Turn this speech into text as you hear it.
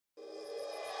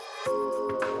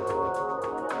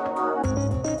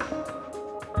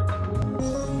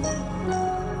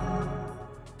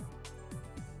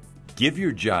Give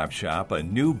your job shop a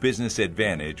new business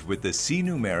advantage with the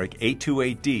Sinumerik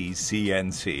 828D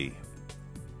CNC.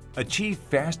 Achieve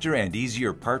faster and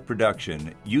easier part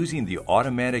production using the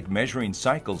automatic measuring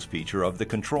cycles feature of the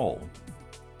control.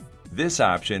 This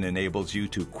option enables you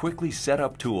to quickly set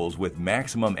up tools with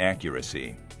maximum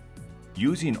accuracy.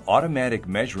 Using automatic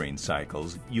measuring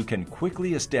cycles, you can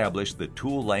quickly establish the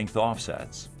tool length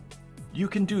offsets. You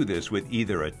can do this with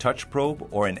either a touch probe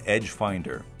or an edge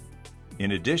finder.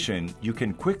 In addition, you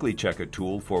can quickly check a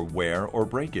tool for wear or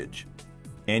breakage.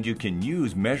 And you can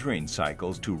use measuring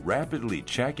cycles to rapidly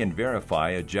check and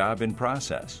verify a job in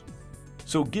process.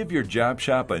 So give your job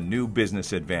shop a new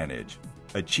business advantage.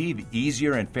 Achieve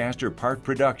easier and faster part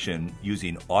production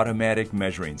using automatic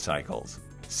measuring cycles.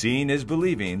 Seeing is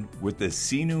believing with the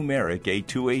Sinumerik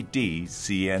 828D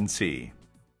CNC.